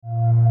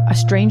a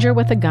stranger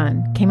with a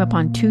gun came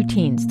upon two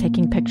teens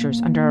taking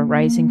pictures under a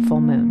rising full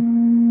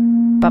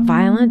moon. But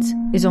violence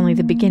is only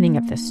the beginning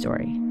of this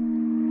story.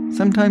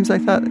 Sometimes I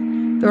thought,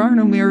 there are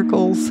no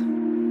miracles.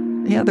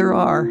 Yeah, there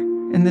are,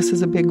 and this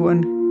is a big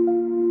one.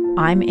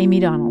 I'm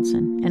Amy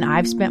Donaldson, and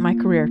I've spent my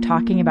career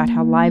talking about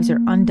how lives are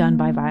undone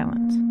by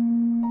violence.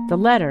 The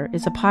Letter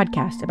is a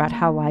podcast about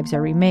how lives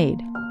are remade.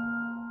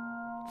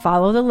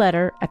 Follow The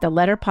Letter at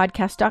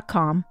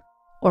theletterpodcast.com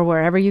or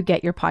wherever you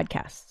get your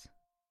podcasts.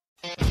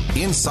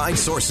 Inside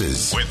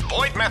Sources with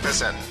Boyd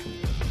Matheson.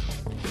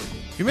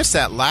 If you missed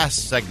that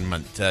last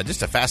segment,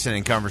 just a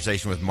fascinating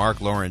conversation with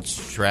Mark Lawrence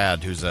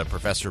Schrad, who's a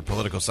professor of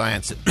political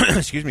science at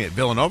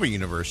Villanova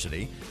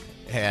University,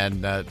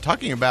 and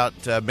talking about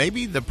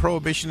maybe the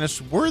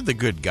prohibitionists were the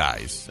good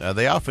guys.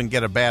 They often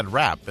get a bad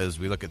rap as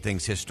we look at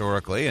things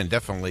historically and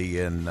definitely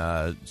in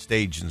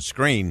stage and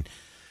screen.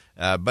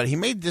 But he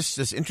made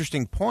this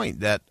interesting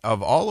point that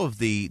of all of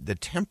the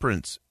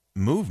temperance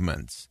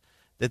movements,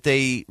 that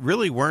they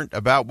really weren't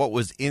about what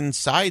was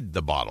inside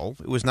the bottle.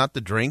 It was not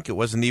the drink. It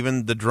wasn't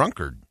even the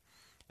drunkard.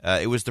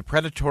 It was the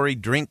predatory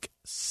drink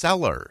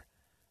seller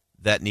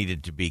that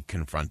needed to be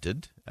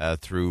confronted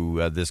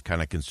through this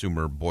kind of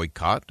consumer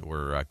boycott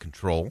or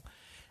control,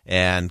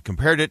 and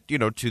compared it,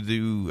 to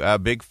the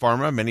big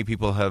pharma. Many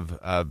people have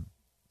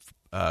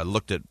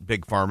looked at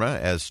big pharma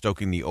as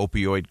stoking the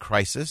opioid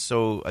crisis.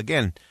 So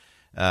again,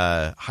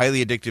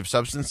 highly addictive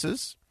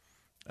substances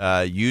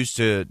used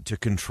to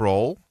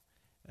control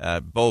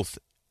both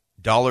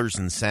dollars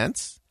and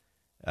cents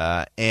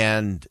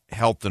and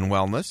health and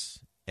wellness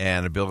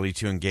and ability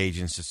to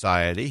engage in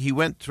society. He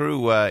went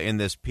through in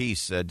this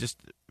piece just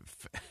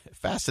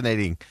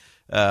fascinating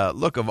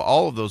look of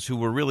all of those who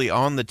were really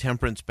on the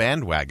temperance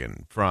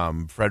bandwagon,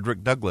 from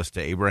Frederick Douglass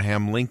to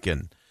Abraham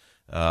Lincoln,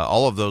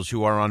 all of those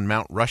who are on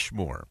Mount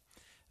Rushmore.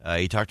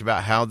 He talked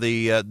about how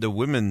the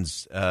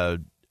women's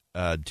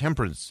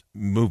temperance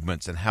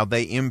movements and how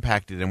they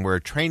impacted and were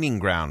a training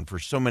ground for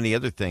so many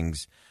other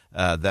things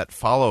that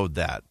followed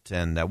that.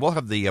 And we'll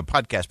have the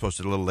podcast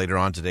posted a little later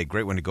on today.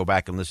 Great one to go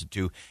back and listen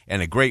to,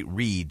 and a great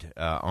read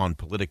on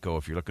Politico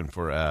if you're looking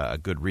for a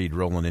good read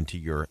rolling into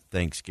your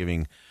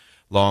Thanksgiving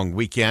long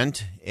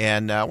weekend.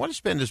 And I want to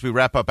spend, as we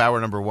wrap up hour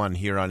number one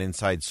here on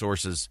Inside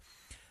Sources,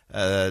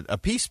 a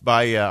piece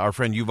by our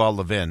friend Yuval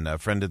Levin, a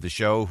friend of the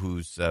show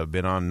who's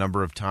been on a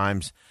number of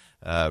times,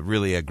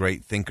 really a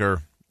great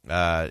thinker.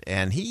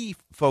 And he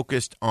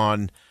focused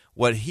on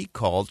what he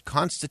called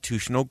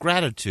constitutional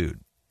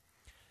gratitude.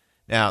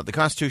 Now, the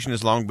Constitution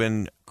has long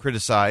been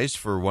criticized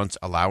for once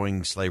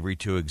allowing slavery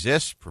to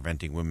exist,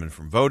 preventing women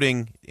from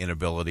voting,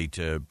 inability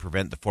to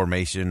prevent the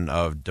formation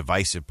of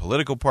divisive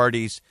political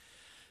parties.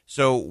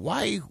 So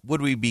why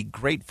would we be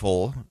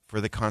grateful for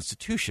the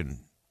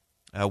Constitution?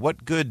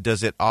 What good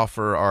does it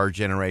offer our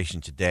generation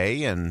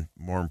today and,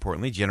 more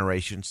importantly,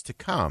 generations to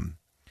come?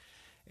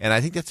 And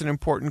I think that's an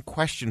important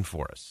question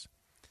for us.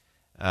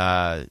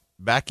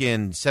 Back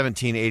in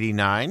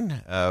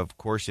 1789, of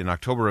course, in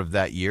October of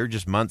that year,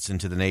 just months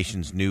into the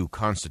nation's new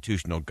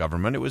constitutional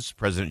government, it was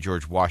President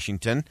George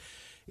Washington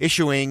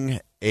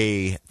issuing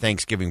a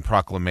Thanksgiving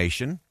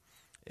proclamation.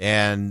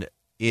 And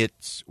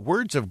its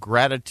words of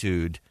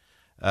gratitude,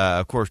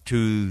 of course,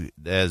 to,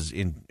 as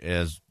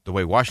the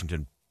way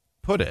Washington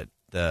put it,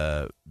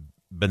 the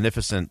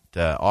beneficent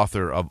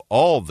author of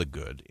all the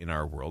good in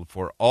our world,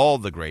 for all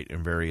the great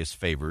and various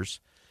favors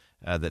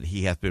that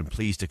he hath been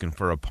pleased to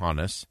confer upon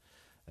us.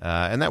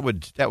 And that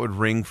would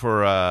ring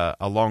for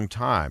a long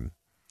time.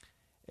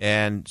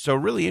 And so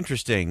really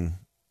interesting,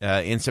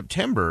 in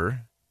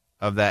September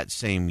of that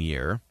same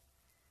year,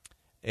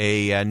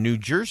 a New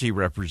Jersey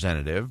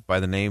representative by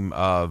the name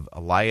of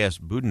Elias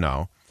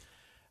Boudinot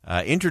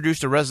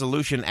introduced a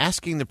resolution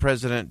asking the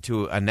president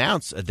to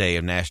announce a day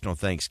of national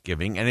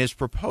Thanksgiving, and his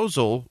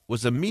proposal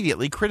was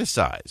immediately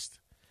criticized.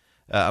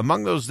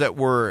 Among those that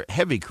were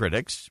heavy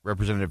critics,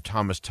 Representative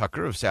Thomas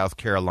Tucker of South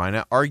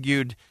Carolina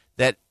argued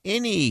that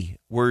any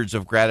words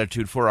of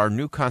gratitude for our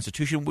new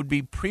Constitution would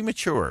be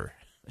premature.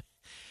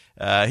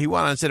 He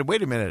went on and said,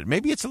 wait a minute,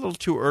 maybe it's a little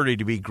too early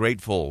to be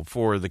grateful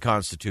for the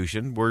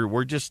Constitution.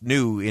 We're just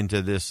new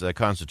into this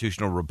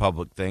constitutional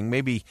republic thing.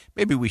 Maybe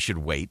we should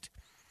wait.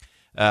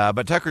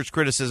 But Tucker's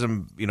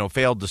criticism,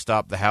 failed to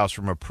stop the House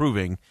from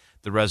approving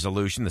the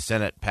resolution. The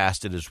Senate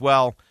passed it as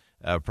well,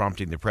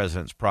 prompting the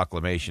president's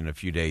proclamation a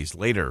few days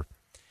later.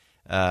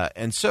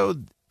 And so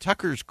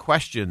Tucker's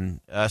question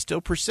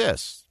still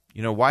persists.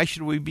 Why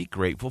should we be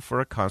grateful for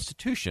a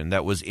Constitution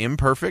that was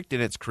imperfect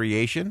in its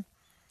creation,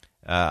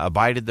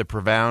 abided the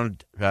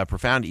profound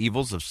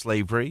evils of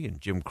slavery and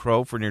Jim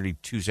Crow for nearly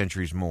 2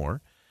 centuries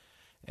more,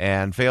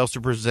 and fails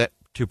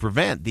to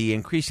prevent the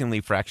increasingly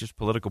fractious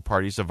political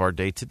parties of our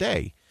day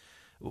today?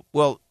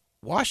 Well,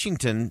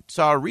 Washington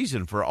saw a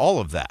reason for all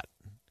of that.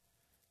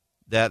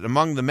 That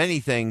among the many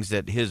things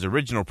that his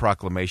original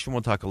proclamation,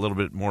 we'll talk a little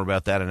bit more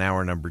about that in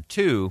hour number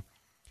 2,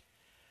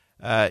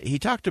 he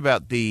talked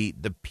about the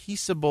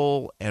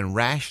peaceable and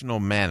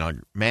rational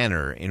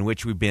manner in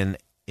which we've been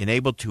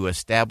enabled to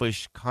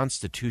establish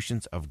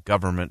constitutions of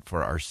government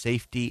for our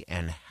safety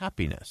and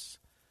happiness.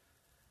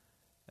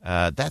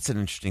 That's an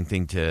interesting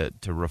thing to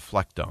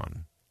reflect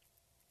on.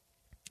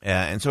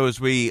 And so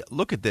as we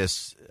look at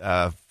this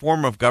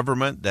form of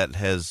government that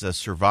has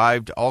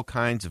survived all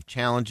kinds of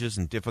challenges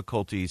and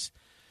difficulties,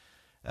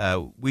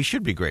 we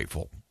should be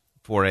grateful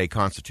for a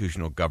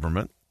constitutional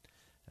government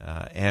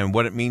and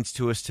what it means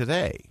to us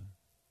today.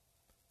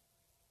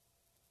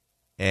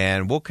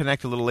 And we'll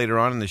connect a little later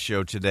on in the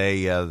show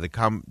today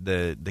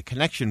the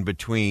connection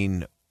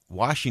between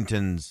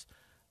Washington's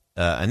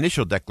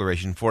initial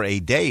declaration for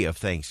a day of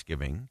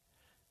Thanksgiving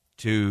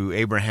to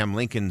Abraham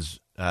Lincoln's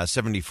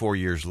 74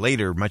 years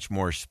later, much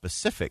more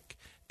specific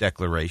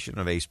declaration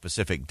of a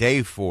specific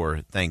day for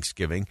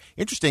Thanksgiving.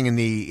 Interesting, in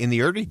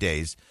the early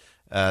days,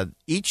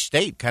 each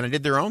state kind of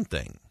did their own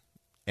thing.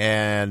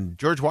 And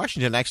George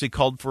Washington actually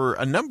called for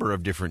a number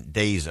of different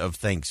days of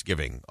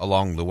Thanksgiving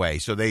along the way.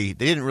 So they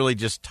didn't really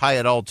just tie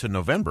it all to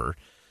November.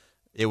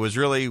 It was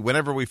really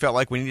whenever we felt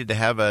like we needed to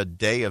have a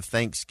day of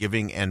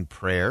Thanksgiving and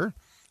prayer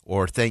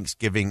or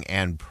Thanksgiving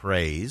and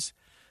praise,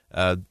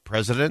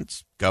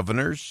 presidents,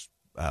 governors,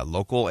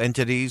 local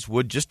entities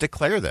would just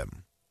declare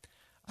them.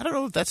 I don't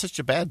know if that's such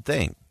a bad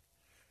thing.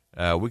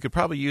 We could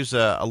probably use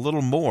a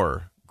little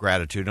more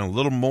gratitude and a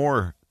little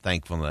more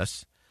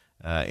thankfulness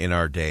in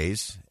our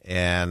days.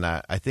 And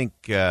I think,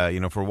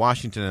 for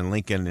Washington and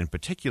Lincoln in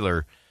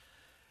particular,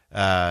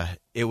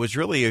 it was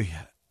really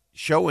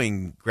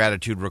showing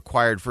gratitude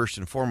required first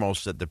and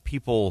foremost that the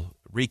people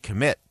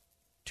recommit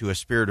to a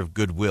spirit of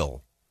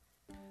goodwill.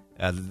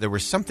 There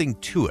was something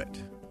to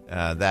it.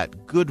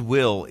 That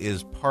goodwill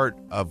is part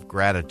of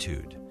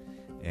gratitude.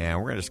 And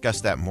we're going to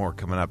discuss that more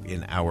coming up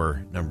in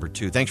hour number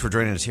 2. Thanks for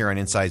joining us here on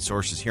Inside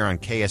Sources here on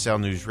KSL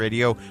News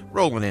Radio.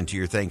 Rolling into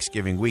your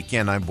Thanksgiving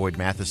weekend. I'm Boyd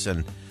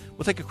Matheson.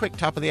 We'll take a quick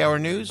top of the hour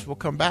news. We'll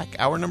come back.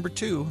 Hour number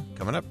 2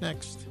 coming up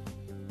next.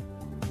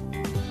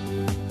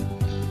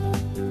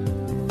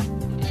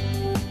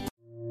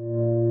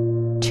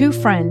 Two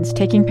friends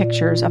taking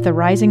pictures of the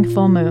rising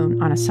full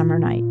moon on a summer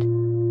night.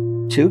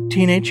 Two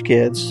teenage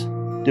kids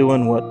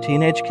doing what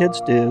teenage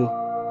kids do.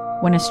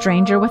 When a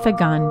stranger with a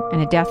gun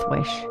and a death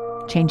wish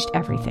changed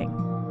everything.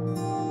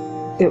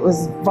 It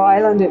was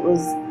violent, it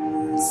was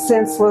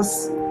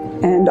senseless,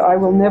 and I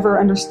will never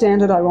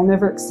understand it, I will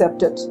never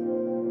accept it.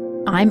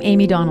 I'm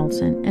Amy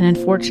Donaldson, and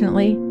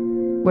unfortunately,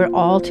 we're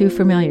all too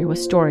familiar with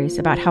stories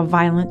about how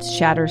violence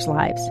shatters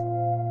lives.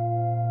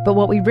 But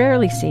what we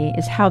rarely see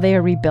is how they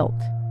are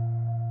rebuilt.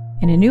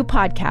 In a new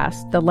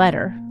podcast, The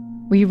Letter,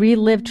 we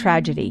relive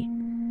tragedy,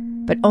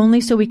 but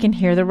only so we can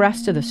hear the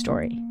rest of the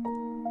story.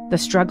 The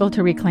struggle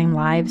to reclaim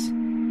lives,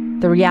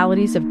 the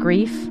realities of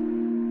grief,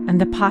 and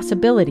the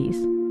possibilities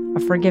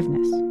of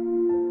forgiveness.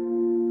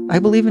 I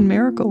believe in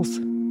miracles.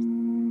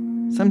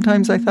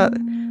 Sometimes I thought,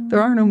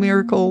 there are no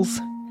miracles.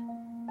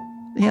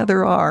 Yeah,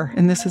 there are,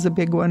 and this is a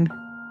big one.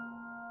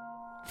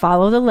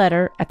 Follow The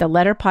Letter at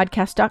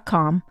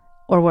theletterpodcast.com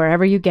or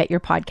wherever you get your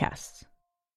podcasts.